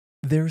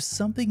There's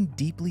something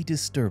deeply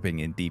disturbing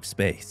in deep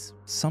space,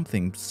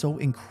 something so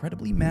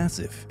incredibly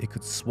massive it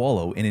could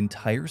swallow an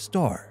entire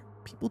star.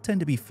 People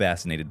tend to be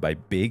fascinated by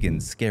big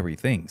and scary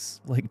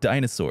things, like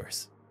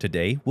dinosaurs.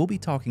 Today, we'll be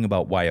talking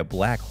about why a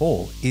black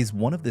hole is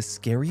one of the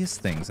scariest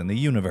things in the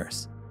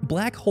universe.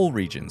 Black hole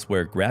regions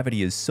where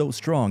gravity is so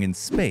strong in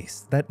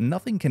space that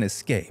nothing can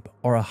escape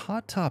are a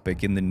hot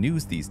topic in the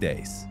news these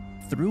days.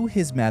 Through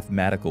his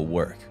mathematical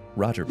work,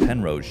 Roger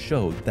Penrose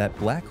showed that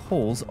black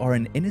holes are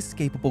an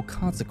inescapable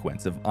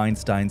consequence of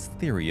Einstein's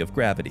theory of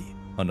gravity.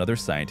 Another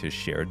scientist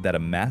shared that a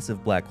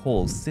massive black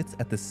hole sits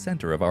at the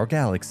center of our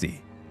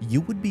galaxy.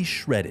 You would be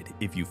shredded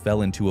if you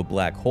fell into a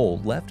black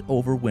hole left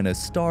over when a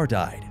star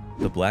died.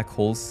 The black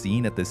holes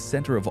seen at the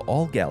center of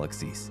all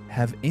galaxies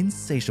have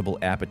insatiable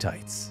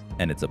appetites,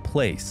 and it's a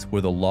place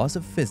where the laws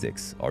of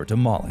physics are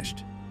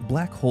demolished.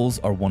 Black holes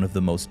are one of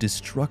the most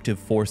destructive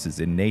forces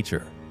in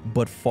nature.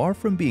 But far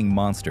from being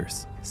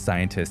monsters,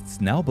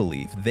 scientists now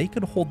believe they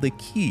could hold the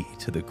key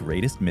to the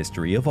greatest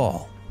mystery of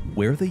all,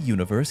 where the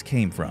universe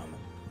came from.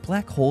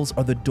 Black holes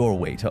are the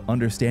doorway to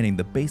understanding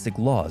the basic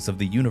laws of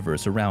the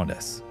universe around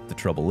us. The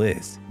trouble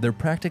is, they're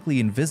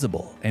practically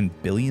invisible and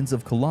billions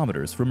of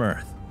kilometers from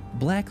Earth.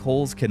 Black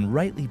holes can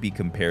rightly be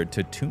compared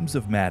to tombs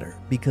of matter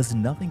because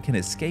nothing can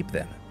escape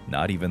them,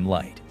 not even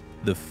light.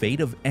 The fate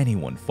of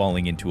anyone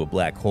falling into a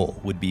black hole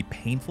would be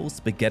painful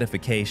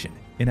spaghettification,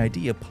 an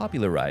idea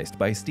popularized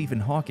by Stephen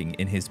Hawking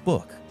in his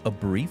book, A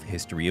Brief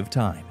History of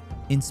Time.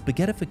 In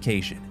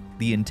spaghettification,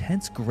 the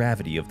intense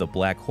gravity of the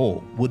black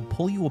hole would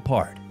pull you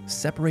apart,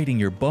 separating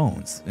your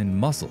bones and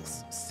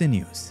muscles,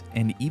 sinews,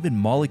 and even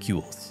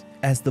molecules.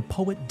 As the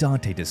poet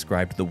Dante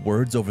described the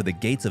words over the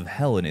gates of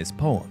hell in his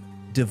poem,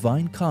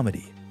 "Divine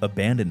comedy,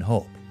 abandon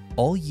hope,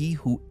 all ye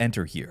who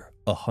enter here,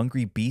 a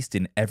hungry beast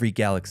in every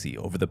galaxy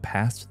over the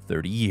past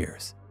 30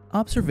 years.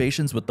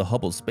 Observations with the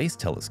Hubble Space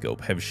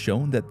Telescope have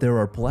shown that there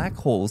are black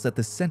holes at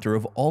the center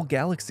of all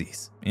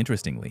galaxies.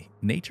 Interestingly,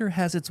 nature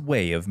has its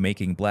way of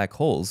making black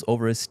holes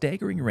over a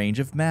staggering range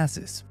of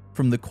masses,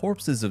 from the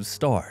corpses of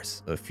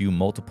stars, a few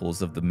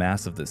multiples of the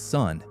mass of the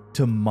sun,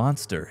 to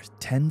monsters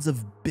tens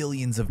of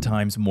billions of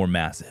times more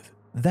massive.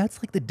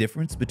 That's like the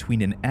difference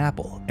between an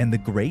apple and the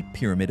Great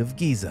Pyramid of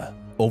Giza,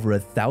 over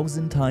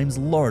 1,000 times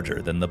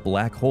larger than the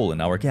black hole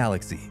in our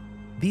galaxy.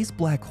 These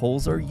black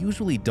holes are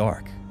usually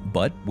dark,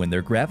 but when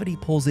their gravity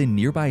pulls in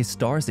nearby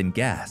stars and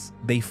gas,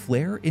 they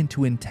flare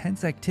into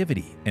intense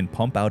activity and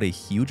pump out a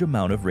huge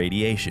amount of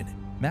radiation.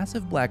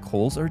 Massive black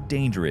holes are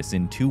dangerous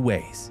in two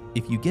ways.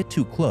 If you get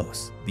too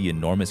close, the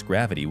enormous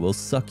gravity will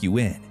suck you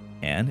in.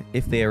 And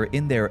if they are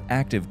in their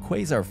active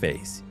quasar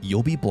phase,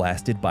 you'll be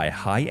blasted by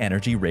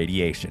high-energy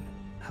radiation.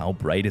 How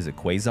bright is a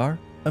quasar?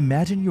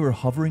 Imagine you are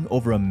hovering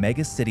over a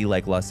mega city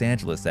like Los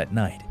Angeles at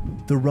night.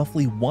 The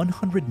roughly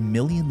 100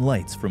 million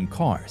lights from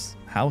cars,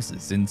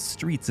 houses, and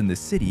streets in the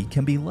city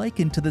can be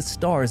likened to the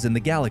stars in the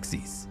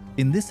galaxies.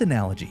 In this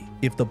analogy,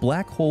 if the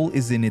black hole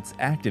is in its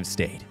active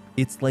state,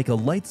 it's like a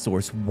light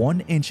source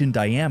 1 inch in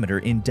diameter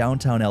in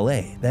downtown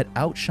LA that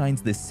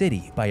outshines the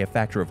city by a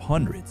factor of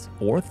hundreds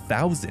or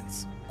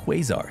thousands.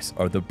 Quasars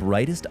are the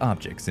brightest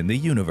objects in the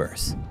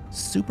universe.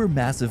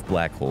 Supermassive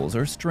black holes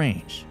are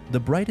strange. The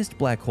brightest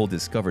black hole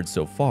discovered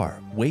so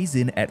far weighs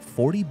in at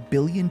 40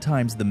 billion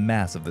times the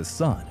mass of the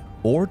Sun,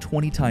 or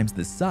 20 times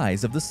the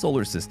size of the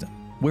solar system,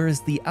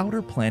 whereas the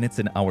outer planets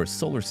in our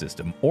solar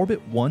system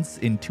orbit once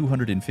in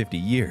 250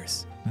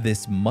 years.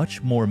 This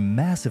much more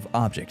massive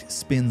object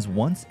spins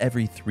once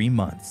every 3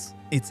 months.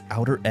 Its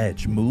outer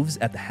edge moves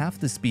at half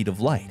the speed of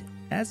light.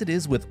 As it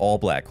is with all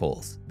black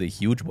holes, the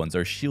huge ones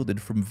are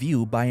shielded from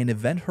view by an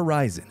event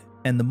horizon,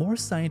 and the more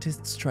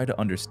scientists try to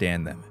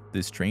understand them,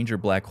 the stranger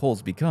black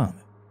holes become.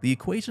 The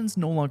equations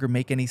no longer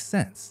make any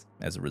sense.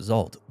 As a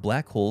result,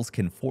 black holes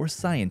can force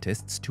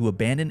scientists to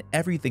abandon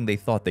everything they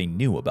thought they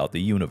knew about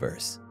the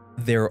universe.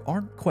 There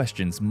aren't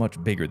questions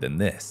much bigger than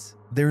this.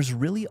 There's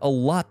really a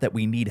lot that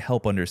we need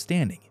help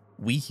understanding.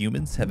 We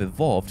humans have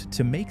evolved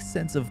to make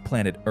sense of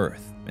planet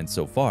Earth, and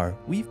so far,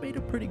 we've made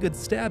a pretty good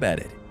stab at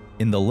it.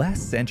 In the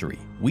last century,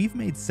 we've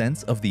made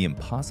sense of the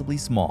impossibly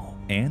small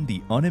and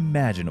the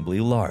unimaginably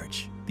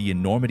large, the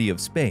enormity of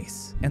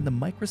space, and the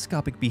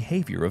microscopic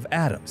behavior of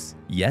atoms.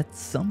 Yet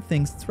some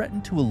things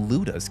threaten to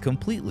elude us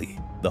completely.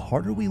 The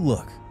harder we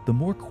look, the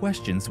more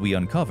questions we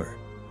uncover.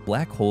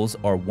 Black holes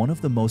are one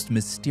of the most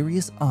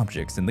mysterious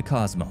objects in the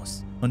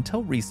cosmos.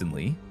 Until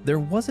recently, there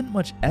wasn't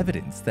much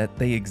evidence that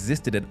they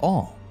existed at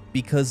all,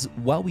 because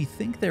while we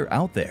think they're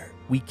out there,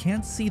 we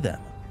can't see them.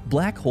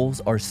 Black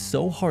holes are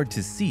so hard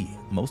to see,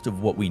 most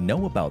of what we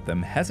know about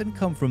them hasn't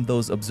come from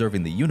those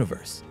observing the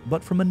universe,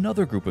 but from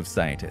another group of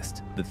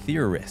scientists. The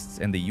theorists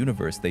and the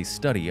universe they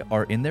study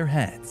are in their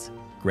heads.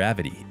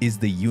 Gravity is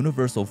the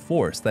universal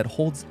force that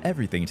holds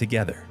everything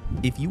together.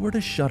 If you were to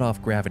shut off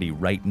gravity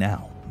right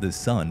now, the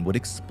sun would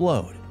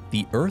explode,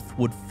 the earth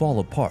would fall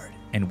apart,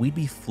 and we'd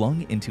be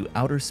flung into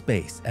outer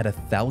space at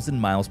 1,000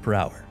 miles per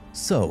hour.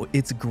 So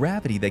it's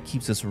gravity that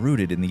keeps us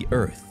rooted in the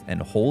Earth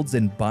and holds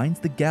and binds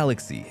the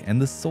galaxy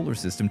and the solar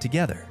system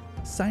together.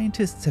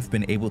 Scientists have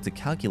been able to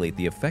calculate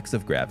the effects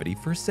of gravity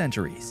for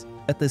centuries.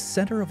 At the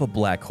center of a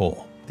black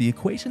hole, the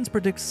equations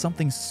predict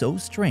something so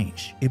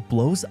strange, it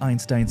blows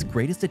Einstein's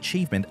greatest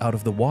achievement out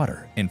of the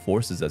water and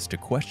forces us to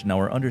question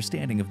our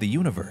understanding of the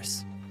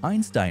universe.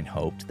 Einstein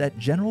hoped that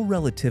general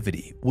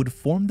relativity would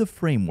form the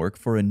framework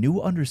for a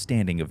new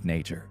understanding of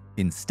nature.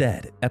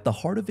 Instead, at the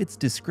heart of its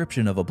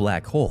description of a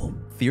black hole,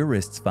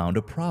 theorists found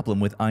a problem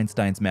with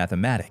Einstein's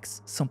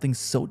mathematics, something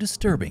so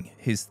disturbing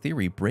his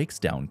theory breaks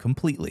down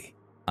completely.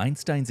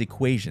 Einstein's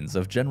equations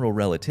of general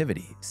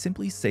relativity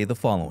simply say the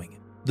following.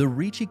 The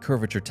Ricci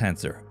curvature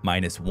tensor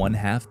minus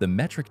 1/2 the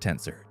metric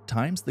tensor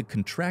times the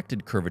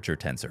contracted curvature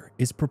tensor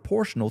is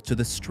proportional to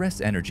the stress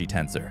energy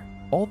tensor.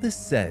 All this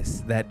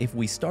says that if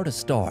we start a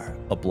star,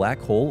 a black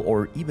hole,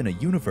 or even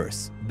a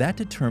universe, that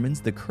determines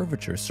the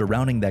curvature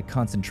surrounding that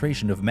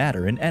concentration of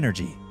matter and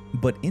energy.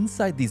 But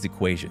inside these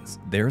equations,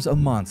 there's a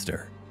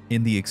monster.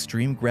 In the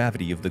extreme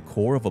gravity of the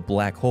core of a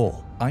black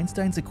hole,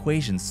 Einstein's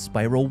equations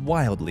spiral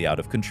wildly out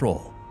of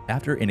control.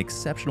 After an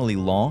exceptionally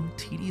long,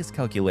 tedious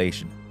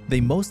calculation, they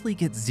mostly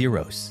get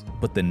zeros,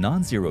 but the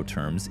non-zero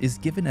terms is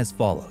given as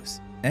follows.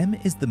 M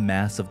is the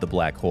mass of the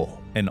black hole,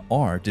 and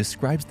R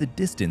describes the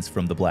distance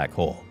from the black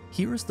hole.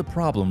 Here's the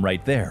problem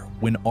right there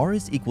when R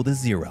is equal to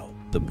 0,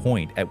 the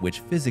point at which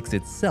physics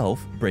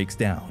itself breaks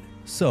down.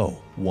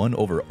 So 1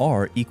 over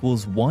R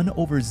equals 1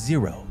 over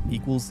 0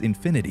 equals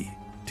infinity.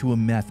 To a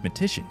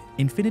mathematician,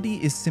 infinity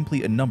is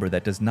simply a number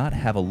that does not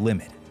have a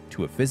limit.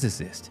 To a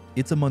physicist,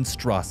 it's a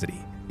monstrosity.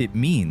 It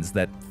means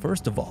that,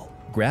 first of all,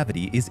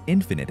 gravity is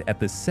infinite at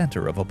the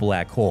center of a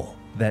black hole,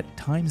 that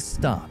time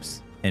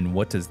stops. And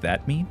what does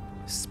that mean?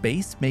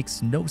 Space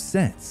makes no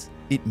sense.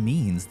 It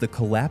means the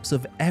collapse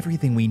of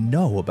everything we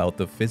know about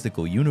the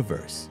physical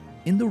universe.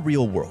 In the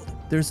real world,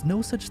 there's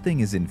no such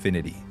thing as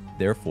infinity.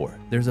 Therefore,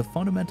 there's a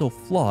fundamental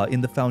flaw in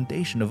the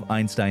foundation of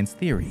Einstein's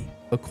theory.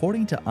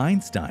 According to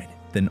Einstein,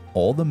 then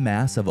all the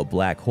mass of a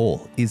black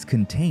hole is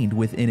contained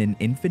within an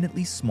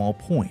infinitely small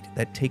point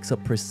that takes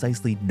up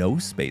precisely no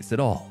space at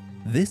all.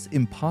 This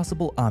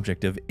impossible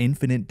object of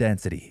infinite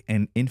density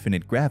and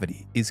infinite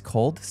gravity is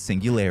called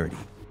singularity.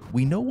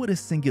 We know what a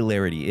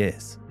singularity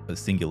is. A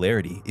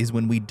singularity is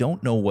when we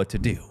don't know what to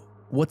do.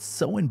 What's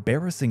so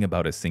embarrassing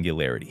about a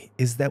singularity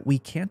is that we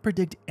can't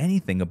predict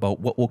anything about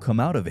what will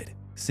come out of it.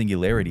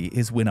 Singularity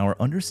is when our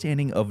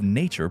understanding of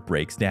nature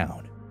breaks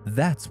down.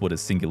 That's what a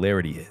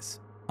singularity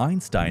is.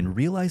 Einstein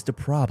realized a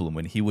problem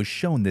when he was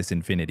shown this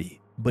infinity,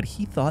 but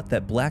he thought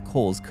that black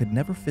holes could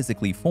never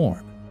physically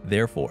form.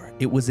 Therefore,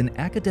 it was an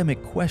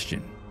academic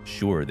question.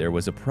 Sure, there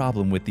was a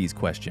problem with these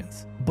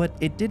questions, but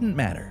it didn't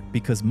matter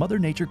because Mother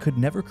Nature could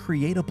never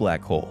create a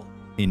black hole.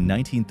 In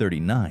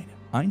 1939,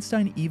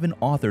 Einstein even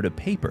authored a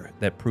paper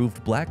that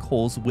proved black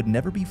holes would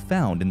never be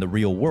found in the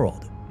real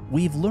world.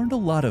 We've learned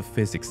a lot of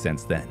physics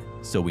since then,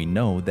 so we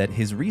know that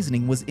his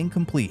reasoning was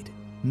incomplete.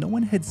 No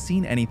one had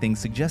seen anything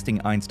suggesting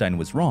Einstein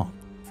was wrong.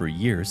 For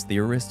years,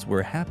 theorists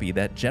were happy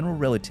that general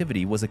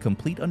relativity was a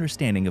complete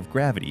understanding of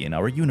gravity in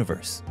our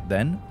universe.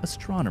 Then,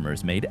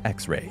 astronomers made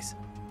X-rays.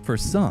 For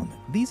some,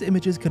 these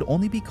images could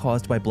only be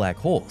caused by black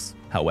holes.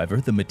 However,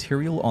 the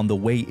material on the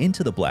way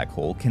into the black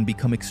hole can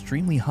become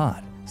extremely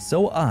hot,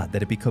 so hot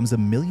that it becomes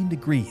 1,000,000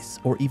 degrees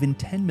or even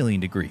 10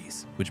 million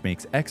degrees, which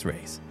makes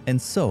X-rays.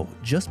 And so,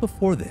 just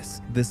before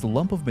this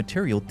lump of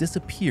material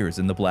disappears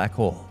in the black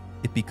hole.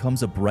 It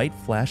becomes a bright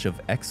flash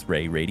of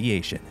X-ray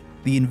radiation.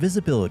 The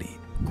invisibility,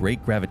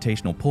 great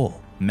gravitational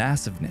pull,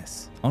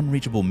 massiveness,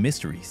 unreachable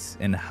mysteries,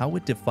 and how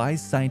it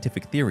defies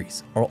scientific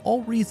theories are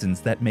all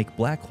reasons that make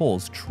black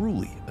holes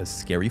truly a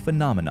scary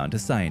phenomenon to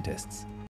scientists.